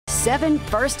7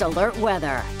 First Alert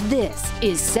weather. This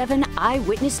is 7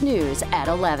 Eyewitness News at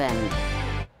 11.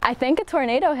 I think a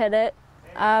tornado hit it.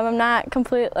 I'm not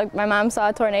like my mom saw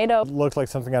a tornado. It looked like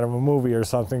something out of a movie or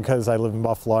something because I live in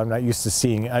Buffalo. I'm not used to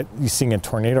seeing a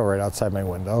tornado right outside my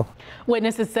window.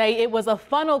 Witnesses say it was a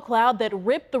funnel cloud that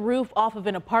ripped the roof off of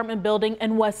an apartment building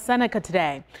in West Seneca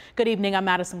today. Good evening, I'm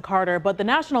Madison Carter, but the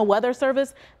National Weather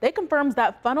Service, they confirms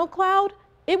that funnel cloud,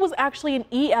 it was actually an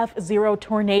EF0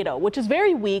 tornado, which is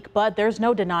very weak, but there's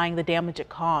no denying the damage it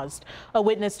caused. A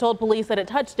witness told police that it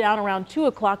touched down around 2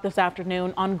 o'clock this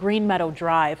afternoon on Green Meadow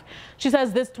Drive. She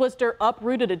says this twister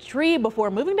uprooted a tree before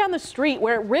moving down the street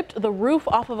where it ripped the roof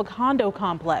off of a condo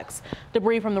complex.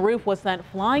 Debris from the roof was sent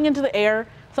flying into the air.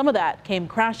 Some of that came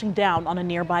crashing down on a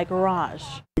nearby garage.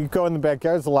 You go in the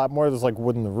backyard, there's a lot more. There's like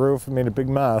wood in the roof. It made a big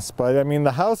mess. But I mean,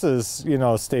 the houses,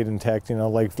 stayed intact.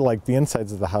 Like the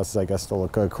insides of the houses, I guess, still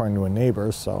look good according to a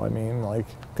neighbor. So I mean,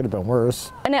 could have been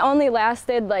worse. And it only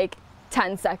lasted like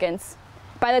 10 seconds.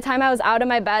 By the time I was out of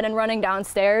my bed and running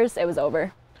downstairs, it was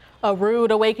over. A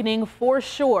rude awakening for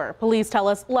sure. Police tell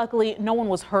us luckily no one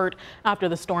was hurt after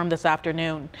the storm this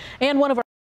afternoon. And one of our